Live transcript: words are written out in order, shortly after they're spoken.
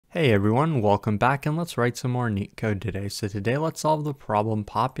Hey everyone, welcome back and let's write some more Leetcode today. So today let's solve the problem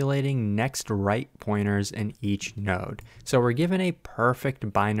populating next right pointers in each node. So we're given a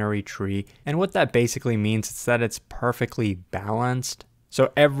perfect binary tree, and what that basically means is that it's perfectly balanced.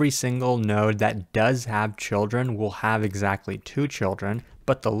 So every single node that does have children will have exactly 2 children,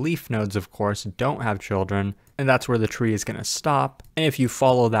 but the leaf nodes of course don't have children, and that's where the tree is going to stop. And if you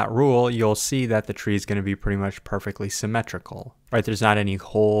follow that rule, you'll see that the tree is going to be pretty much perfectly symmetrical, right? There's not any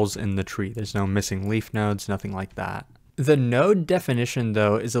holes in the tree. There's no missing leaf nodes, nothing like that. The node definition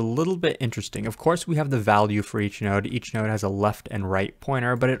though is a little bit interesting. Of course, we have the value for each node. Each node has a left and right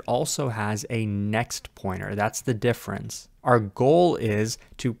pointer, but it also has a next pointer. That's the difference. Our goal is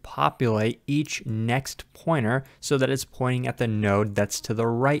to populate each next pointer so that it's pointing at the node that's to the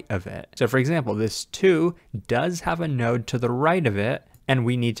right of it. So for example, this 2 does have a node to the right of it, and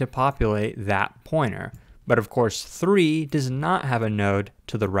we need to populate that pointer. But of course, 3 does not have a node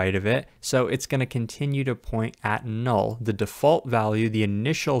to the right of it, so it's going to continue to point at null. The default value, the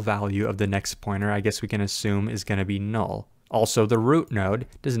initial value of the next pointer, I guess we can assume is going to be null. Also, the root node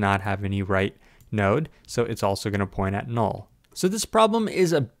does not have any right node, so it's also going to point at null. So this problem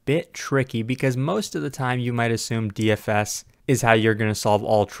is a bit tricky because most of the time you might assume DFS is how you're going to solve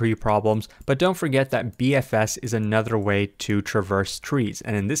all tree problems, but don't forget that BFS is another way to traverse trees,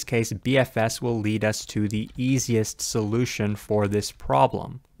 and in this case BFS will lead us to the easiest solution for this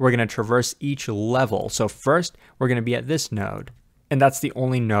problem. We're going to traverse each level. So first we're going to be at this node, and that's the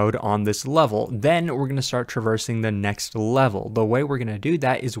only node on this level. Then we're going to start traversing the next level. The way we're going to do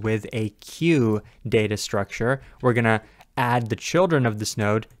that is with a queue data structure. We're going to add the children of this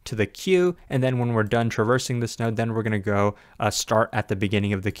node to the queue, and then when we're done traversing this node, then we're going to go start at the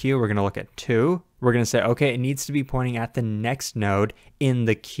beginning of the queue. We're going to look at 2. We're going to say, okay, it needs to be pointing at the next node in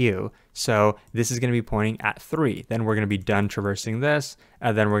the queue. So this is going to be pointing at 3. Then we're going to be done traversing this,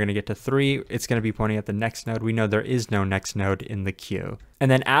 and then we're going to get to 3. It's going to be pointing at the next node. We know there is no next node in the queue. And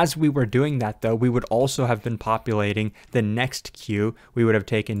then as we were doing that though, we would also have been populating the next queue. We would have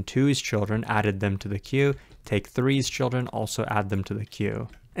taken 2's children, added them to the queue, take 3's children, also add them to the queue.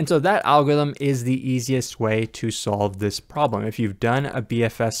 And so that algorithm is the easiest way to solve this problem. If you've done a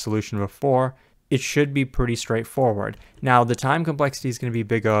BFS solution before, it should be pretty straightforward. Now, the time complexity is going to be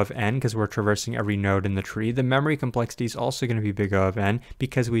big O of n because we're traversing every node in the tree. The memory complexity is also going to be big O of n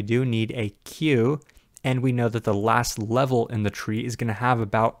because we do need a queue, and we know that the last level in the tree is going to have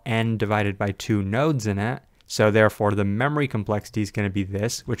about n divided by 2 nodes in it. So therefore, the memory complexity is going to be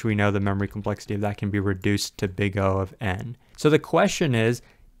this, which we know the memory complexity of that can be reduced to big O of n. So the question is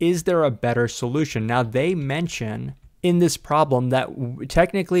there a better solution? Now, they mention in this problem that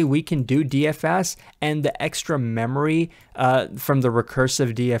technically we can do DFS, and the extra memory from the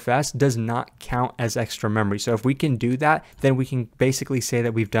recursive DFS does not count as extra memory. So if we can do that, then we can basically say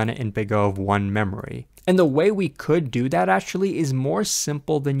that we've done it in big O of 1 memory. And the way we could do that actually is more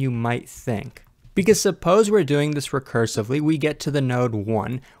simple than you might think. Because suppose we're doing this recursively, we get to the node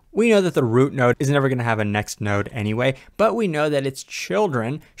 1. We know that the root node is never going to have a next node anyway, but we know that its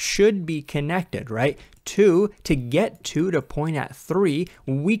children should be connected, right? 2, to get 2 to point at 3,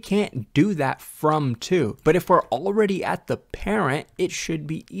 we can't do that from 2. But if we're already at the parent, it should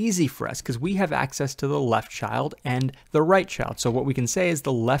be easy for us because we have access to the left child and the right child. So what we can say is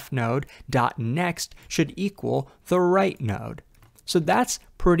the left node dot next should equal the right node. So that's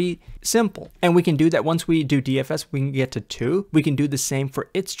pretty simple. And we can do that once we do DFS, we can get to 2. We can do the same for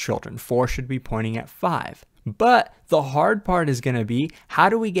its children. 4 should be pointing at 5. But the hard part is going to be, how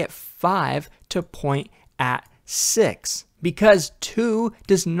do we get 5 to point at 6? Because 2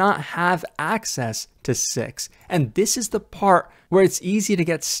 does not have access to 6. And this is the part where it's easy to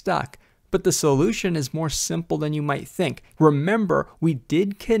get stuck. But the solution is more simple than you might think. Remember, we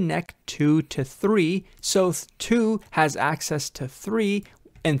did connect 2 to 3, so 2 has access to 3,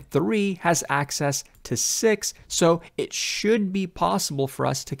 and 3 has access to 6, so it should be possible for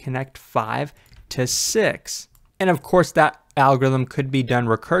us to connect 5 to 6. And of course, that algorithm could be done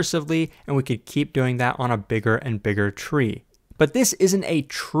recursively, and we could keep doing that on a bigger and bigger tree. But this isn't a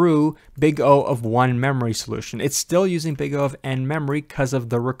true big O of 1 memory solution. It's still using big O of n memory because of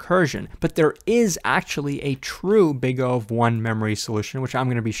the recursion. But there is actually a true big O of 1 memory solution, which I'm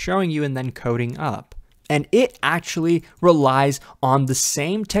going to be showing you and then coding up. And it actually relies on the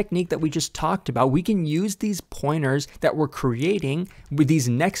same technique that we just talked about. We can use these pointers that we're creating, with these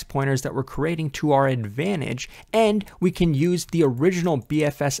next pointers that we're creating, to our advantage, and we can use the original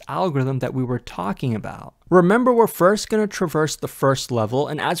BFS algorithm that we were talking about. Remember, we're first going to traverse the first level,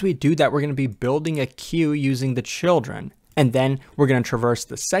 and as we do that, we're going to be building a queue using the children. And then we're going to traverse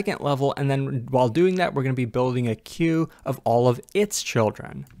the second level, and then while doing that, we're going to be building a queue of all of its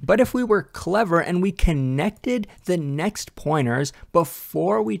children. But if we were clever and we connected the next pointers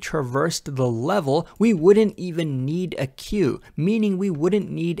before we traversed the level, we wouldn't even need a queue, meaning we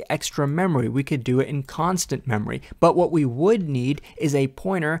wouldn't need extra memory. We could do it in constant memory. But what we would need is a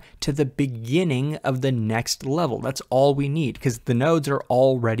pointer to the beginning of the next level. That's all we need because the nodes are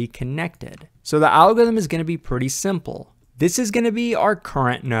already connected. So the algorithm is going to be pretty simple. This is going to be our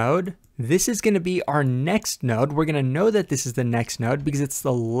current node. This is going to be our next node. We're going to know that this is the next node because it's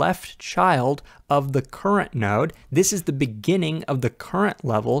the left child of the current node. This is the beginning of the current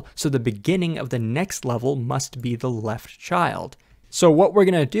level, so the beginning of the next level must be the left child. So what we're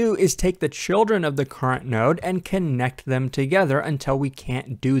going to do is take the children of the current node and connect them together until we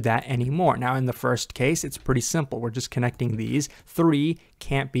can't do that anymore. Now in the first case, it's pretty simple. We're just connecting these. 3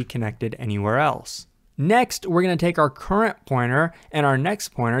 can't be connected anywhere else. Next, we're going to take our current pointer and our next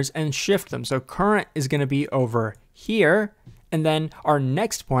pointers and shift them. So current is going to be over here, and then our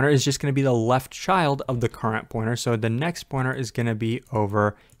next pointer is just going to be the left child of the current pointer. So the next pointer is going to be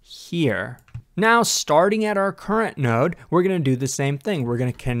over here. Now, starting at our current node, we're going to do the same thing. We're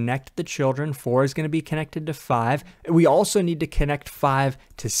going to connect the children. 4 is going to be connected to 5. We also need to connect 5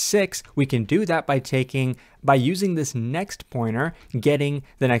 to 6. We can do that by using this next pointer, getting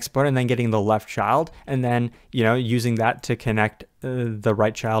the next pointer, and then getting the left child, and then, using that to connect the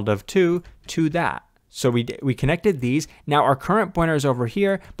right child of 2 to that. So we connected these. Now our current pointer is over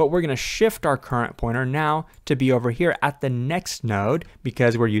here, but we're going to shift our current pointer now to be over here at the next node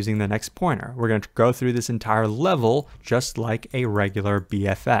because we're using the next pointer. We're going to go through this entire level just like a regular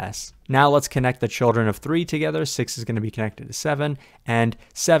BFS. Now let's connect the children of 3 together. 6 is going to be connected to 7, and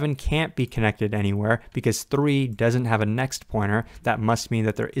 7 can't be connected anywhere because 3 doesn't have a next pointer. That must mean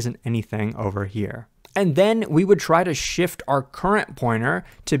that there isn't anything over here. And then we would try to shift our current pointer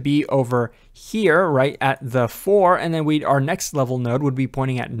to be over here, right at the 4, and then our next level node would be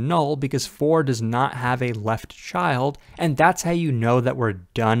pointing at null because 4 does not have a left child, and that's how you know that we're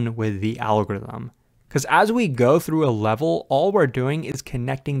done with the algorithm. Because as we go through a level, all we're doing is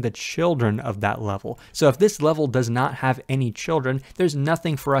connecting the children of that level. So if this level does not have any children, there's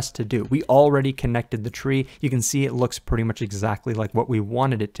nothing for us to do. We already connected the tree. You can see it looks pretty much exactly like what we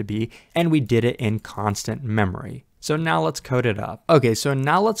wanted it to be, and we did it in constant memory. So now let's code it up. Okay, so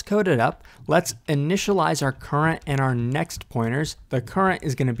now let's code it up. Let's initialize our current and our next pointers. The current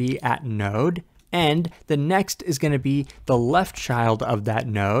is going to be at node, and the next is going to be the left child of that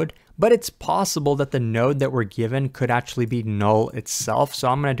node. But it's possible that the node that we're given could actually be null itself. So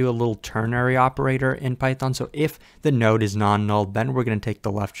I'm going to do a little ternary operator in Python. So if the node is non-null, then we're going to take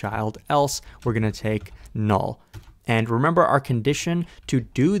the left child, else we're going to take null. And remember, our condition to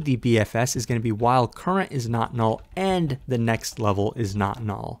do the BFS is going to be while current is not null and the next level is not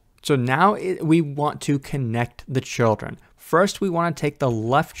null. So now we want to connect the children. First, we want to take the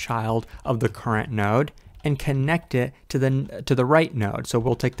left child of the current node and connect it to the right node. So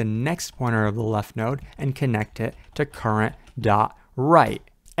we'll take the next pointer of the left node and connect it to current.right.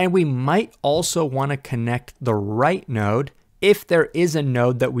 And we might also want to connect the right node if there is a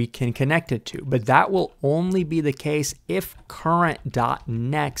node that we can connect it to, but that will only be the case if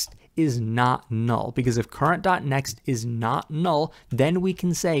current.next is not null, because if current.next is not null, then we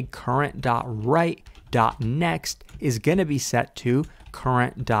can say current.right.next is going to be set to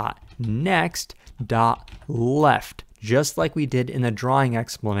current.next.left, just like we did in the drawing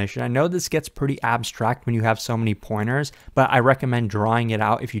explanation. I know this gets pretty abstract when you have so many pointers, but I recommend drawing it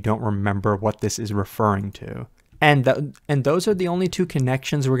out if you don't remember what this is referring to. And those are the only two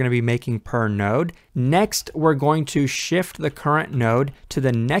connections we're going to be making per node. Next, we're going to shift the current node to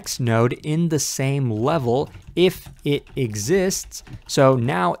the next node in the same level if it exists. So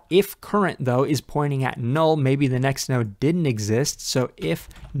now if current though is pointing at null, maybe the next node didn't exist. So if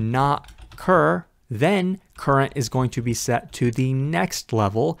not cur, then current is going to be set to the next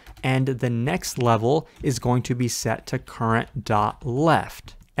level, and the next level is going to be set to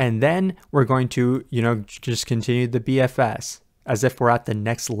current.left. And then we're going to, just continue the BFS as if we're at the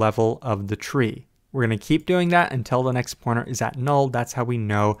next level of the tree. We're going to keep doing that until the next pointer is at null. That's how we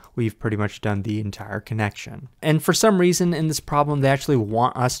know we've pretty much done the entire connection. And for some reason in this problem, they actually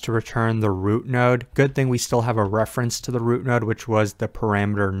want us to return the root node. Good thing we still have a reference to the root node, which was the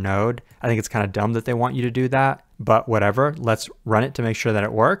parameter node. I think it's kind of dumb that they want you to do that, but whatever. Let's run it to make sure that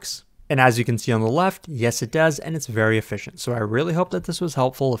it works. And as you can see on the left, yes, it does, and it's very efficient. So I really hope that this was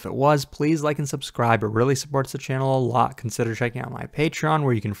helpful. If it was, please like and subscribe. It really supports the channel a lot. Consider checking out my Patreon,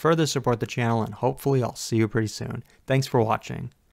 where you can further support the channel, and hopefully I'll see you pretty soon. Thanks for watching.